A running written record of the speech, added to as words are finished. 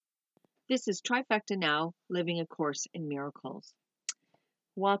This is Trifecta Now, Living a Course in Miracles.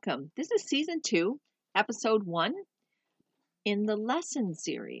 Welcome. This is Season 2, Episode 1 in the Lesson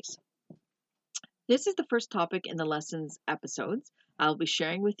Series. This is the first topic in the Lessons episodes I'll be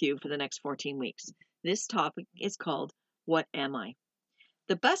sharing with you for the next 14 weeks. This topic is called, What Am I?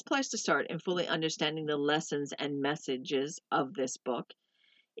 The best place to start in fully understanding the lessons and messages of this book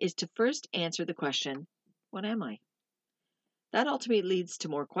is to first answer the question, What am I? That ultimately leads to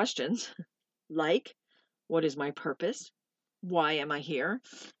more questions, like, what is my purpose? Why am I here?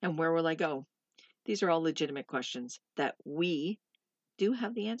 And where will I go? These are all legitimate questions that we do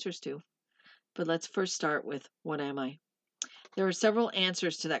have the answers to. But let's first start with, what am I? There are several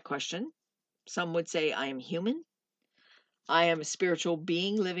answers to that question. Some would say I am human. I am a spiritual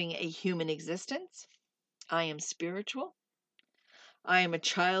being living a human existence. I am spiritual. I am a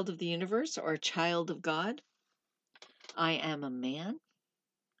child of the universe or a child of God. I am a man.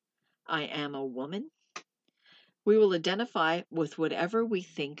 I am a woman. We will identify with whatever we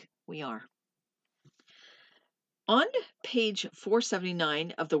think we are. On page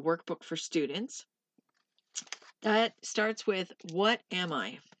 479 of the workbook for students, that starts with, what am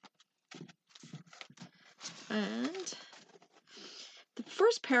I? And the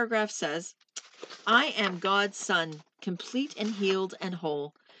first paragraph says, I am God's Son, complete and healed and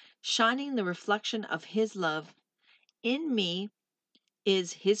whole, shining the reflection of His love. In me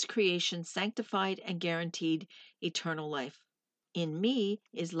is His creation sanctified and guaranteed eternal life. In me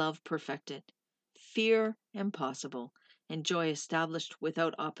is love perfected, fear impossible, and joy established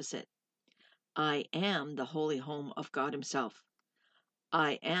without opposite. I am the holy home of God Himself.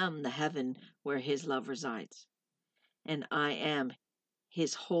 I am the heaven where His love resides. And I am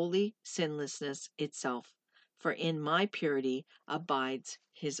His holy sinlessness itself, for in my purity abides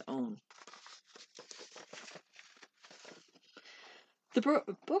His own. The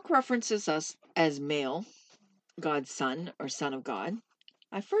book references us as male, God's Son, or Son of God.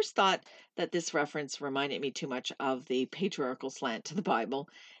 I first thought that this reference reminded me too much of the patriarchal slant to the Bible,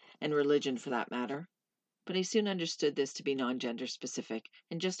 and religion for that matter, but I soon understood this to be non-gender specific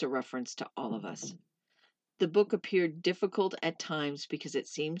and just a reference to all of us. The book appeared difficult at times because it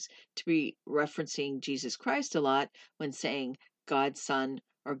seems to be referencing Jesus Christ a lot when saying God's Son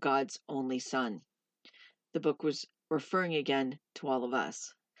or God's only Son. The book was referring again to all of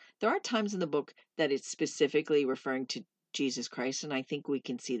us. There are times in the book that it's specifically referring to Jesus Christ, and I think we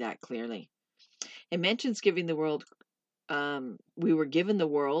can see that clearly. It mentions giving the world, we were given the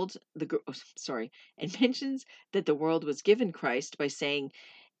world, it mentions that the world was given Christ by saying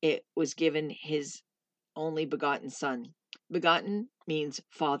it was given His only begotten Son. Begotten means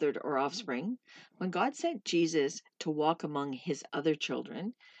fathered or offspring. When God sent Jesus to walk among His other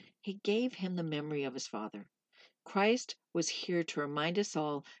children, He gave Him the memory of His Father. Christ was here to remind us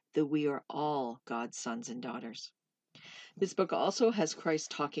all that we are all God's sons and daughters. This book also has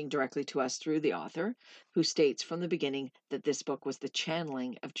Christ talking directly to us through the author, who states from the beginning that this book was the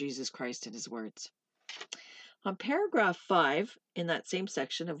channeling of Jesus Christ in His words. On paragraph 5, in that same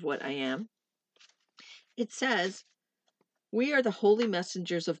section of What I Am, it says, we are the holy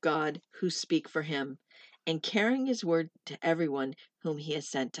messengers of God who speak for Him, and carrying His word to everyone whom He has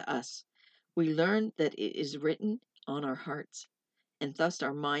sent to us. We learn that it is written on our hearts, and thus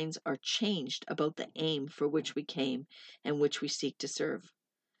our minds are changed about the aim for which we came and which we seek to serve.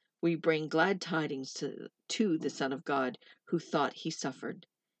 We bring glad tidings to the Son of God, who thought He suffered.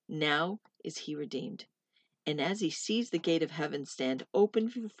 Now is He redeemed. And as He sees the gate of heaven stand open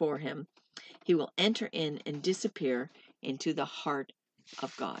before Him, He will enter in and disappear into the heart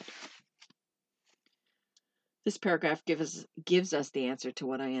of God. This paragraph gives us the answer to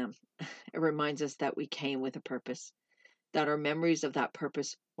what I am. It reminds us that we came with a purpose, that our memories of that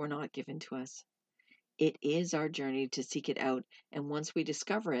purpose were not given to us. It is our journey to seek it out, and once we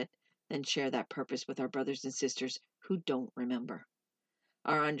discover it, then share that purpose with our brothers and sisters who don't remember.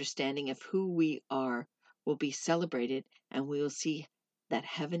 Our understanding of who we are will be celebrated, and we will see that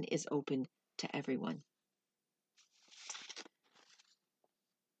heaven is open to everyone.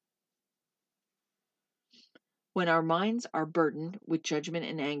 When our minds are burdened with judgment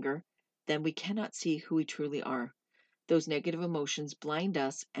and anger, then we cannot see who we truly are. Those negative emotions blind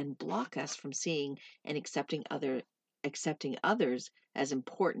us and block us from seeing and accepting others as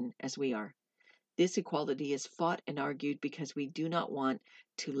important as we are. This equality is fought and argued because we do not want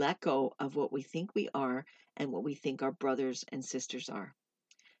to let go of what we think we are and what we think our brothers and sisters are.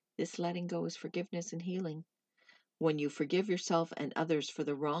 This letting go is forgiveness and healing. When you forgive yourself and others for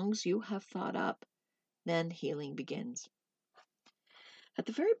the wrongs you have thought up, then healing begins. At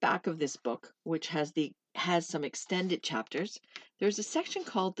the very back of this book, which has the has some extended chapters, there's a section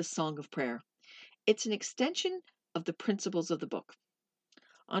called the Song of Prayer. It's an extension of the principles of the book.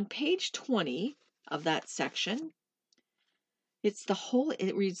 On page 20 of that section,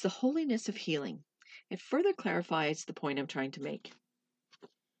 it reads the holiness of healing. It further clarifies the point I'm trying to make.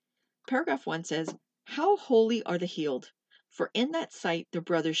 Paragraph 1 says, "How holy are the healed, for in that sight their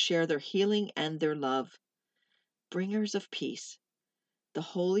brothers share their healing and their love. Bringers of peace, the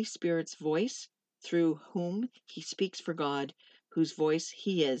Holy Spirit's voice, through whom he speaks for God, whose voice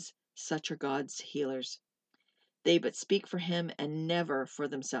he is, such are God's healers. They but speak for him and never for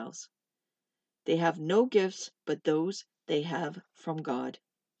themselves. They have no gifts but those they have from God,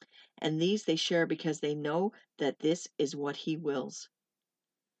 and these they share because they know that this is what he wills.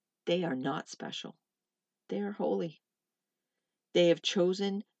 They are not special. They are holy. They have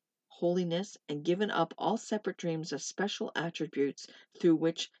chosen holiness and given up all separate dreams of special attributes through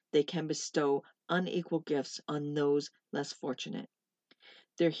which they can bestow unequal gifts on those less fortunate.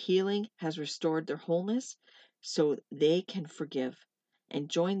 Their healing has restored their wholeness so they can forgive and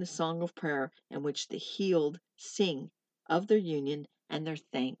join the song of prayer in which the healed sing of their union and their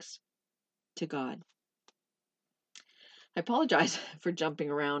thanks to God." I apologize for jumping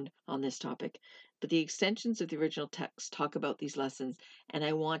around on this topic, but the extensions of the original text talk about these lessons, and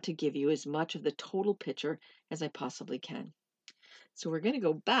I want to give you as much of the total picture as I possibly can. So we're going to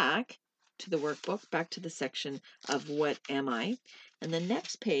go back to the workbook, back to the section of What Am I? And the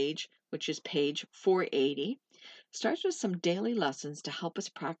next page, which is page 480, starts with some daily lessons to help us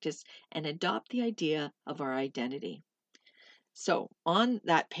practice and adopt the idea of our identity. So on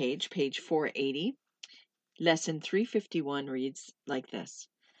that page, page 480, lesson 351 reads like this: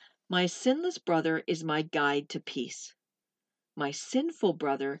 "My sinless brother is my guide to peace. My sinful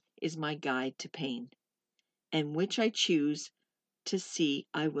brother is my guide to pain, and which I choose to see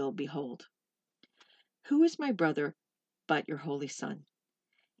I will behold. Who is my brother but your holy Son?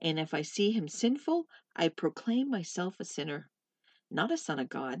 And if I see him sinful, I proclaim myself a sinner, not a son of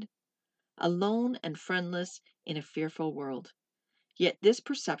God, alone and friendless in a fearful world. Yet this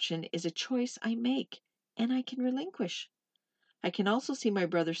perception is a choice I make, and I can relinquish. I can also see my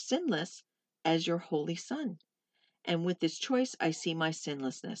brother sinless as your holy Son, and with this choice I see my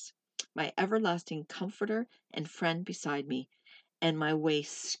sinlessness, my everlasting comforter and friend beside me, and my way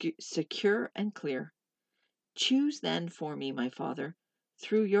secure and clear. Choose then for me, my Father,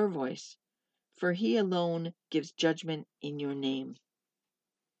 through your voice, for he alone gives judgment in your name."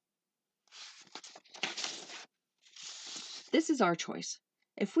 This is our choice.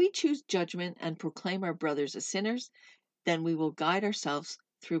 If we choose judgment and proclaim our brothers as sinners, then we will guide ourselves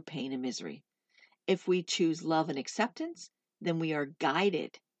through pain and misery. If we choose love and acceptance, then we are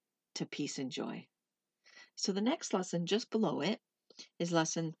guided to peace and joy. So the next lesson just below it is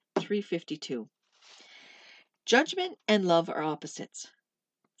lesson 352. Judgment and love are opposites.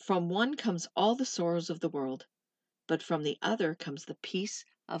 From one comes all the sorrows of the world, but from the other comes the peace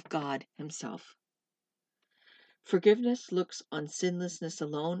of God himself. Forgiveness looks on sinlessness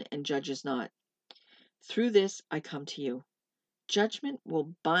alone and judges not. Through this I come to you. Judgment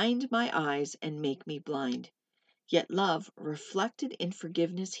will bind my eyes and make me blind. Yet love, reflected in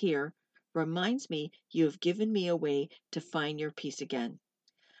forgiveness here, reminds me you have given me a way to find your peace again.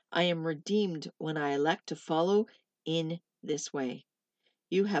 I am redeemed when I elect to follow in this way.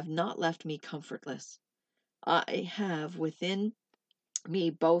 You have not left me comfortless. I have within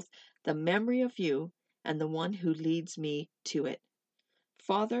me both the memory of you and the one who leads me to it.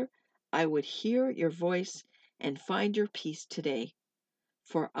 Father, I would hear your voice and find your peace today,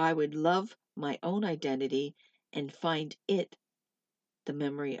 for I would love my own identity and find it the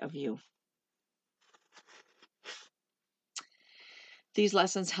memory of you. These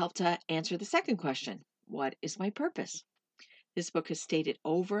lessons help to answer the second question: what is my purpose? This book has stated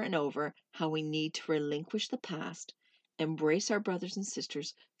over and over how we need to relinquish the past, embrace our brothers and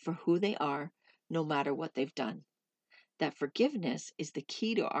sisters for who they are, no matter what they've done. That forgiveness is the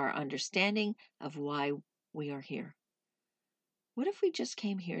key to our understanding of why we are here. What if we just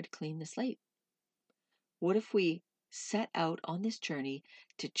came here to clean the slate? What if we set out on this journey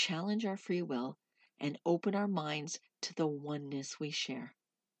to challenge our free will and open our minds to the oneness we share?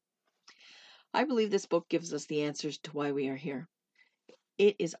 I believe this book gives us the answers to why we are here.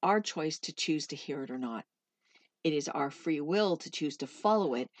 It is our choice to choose to hear it or not. It is our free will to choose to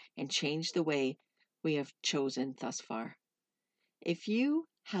follow it and change the way we have chosen thus far. If you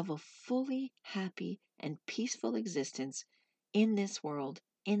have a fully happy and peaceful existence in this world,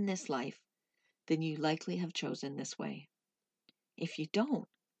 in this life, then you likely have chosen this way. If you don't,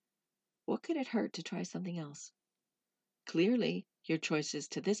 what could it hurt to try something else? Clearly, your choices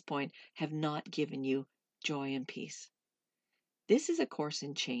to this point have not given you joy, and peace. This is a course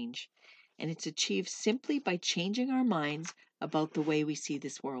in change, and it's achieved simply by changing our minds about the way we see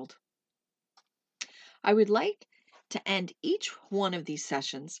this world. I would like to end each one of these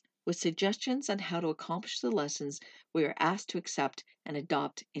sessions with suggestions on how to accomplish the lessons we are asked to accept and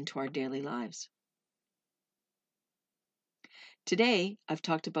adopt into our daily lives. Today, I've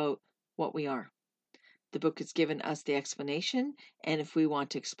talked about what we are. The book has given us the explanation, and if we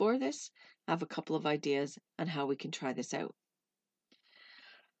want to explore this, I have a couple of ideas on how we can try this out.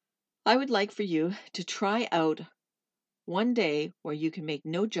 I would like for you to try out one day where you can make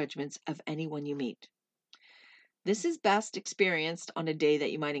no judgments of anyone you meet. This is best experienced on a day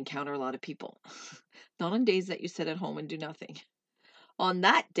that you might encounter a lot of people, not on days that you sit at home and do nothing. On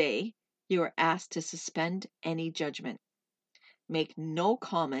that day, you are asked to suspend any judgment. Make no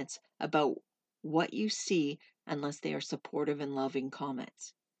comments about what you see unless they are supportive and loving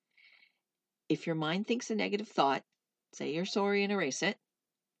comments. If your mind thinks a negative thought, say you're sorry and erase it.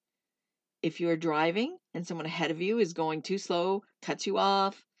 If you are driving and someone ahead of you is going too slow, cuts you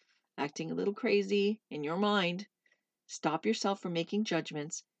off, acting a little crazy in your mind, stop yourself from making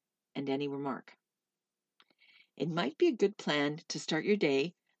judgments and any remark. It might be a good plan to start your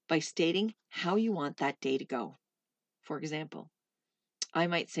day by stating how you want that day to go. For example, I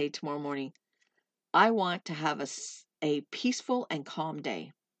might say tomorrow morning, I want to have a peaceful and calm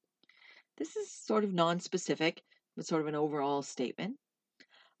day. This is sort of non-specific, but sort of an overall statement.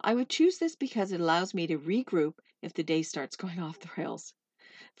 I would choose this because it allows me to regroup if the day starts going off the rails.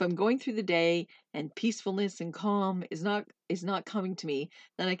 If I'm going through the day and peacefulness and calm is not coming to me,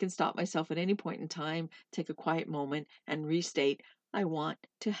 then I can stop myself at any point in time, take a quiet moment, and restate, I want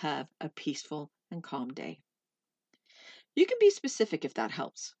to have a peaceful and calm day. You can be specific if that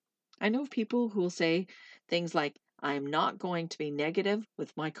helps. I know of people who will say things like, I am not going to be negative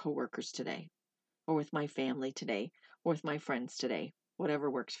with my coworkers today, or with my family today, or with my friends today, whatever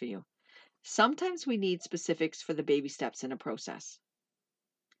works for you. Sometimes we need specifics for the baby steps in a process.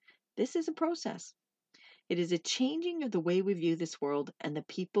 This is a process. It is a changing of the way we view this world and the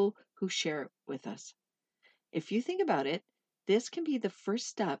people who share it with us. If you think about it, this can be the first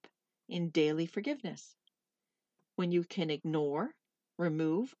step in daily forgiveness. When you can ignore,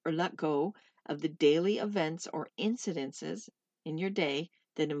 remove, or let go of the daily events or incidences in your day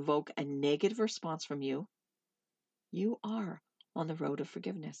that invoke a negative response from you, you are on the road of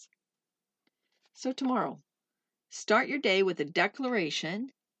forgiveness. So tomorrow, start your day with a declaration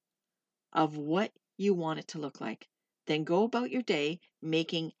of what you want it to look like. Then go about your day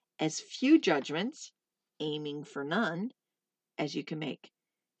making as few judgments, aiming for none, as you can make.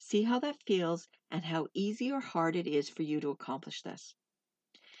 See how that feels and how easy or hard it is for you to accomplish this.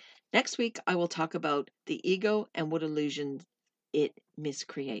 Next week, I will talk about the ego and what illusions it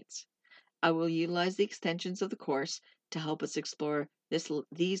miscreates. I will utilize the extensions of the course to help us explore this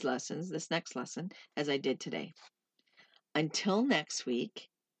next lesson, as I did today. Until next week,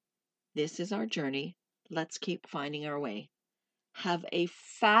 this is our journey. Let's keep finding our way. Have a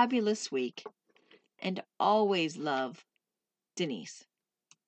fabulous week and always love, Denise.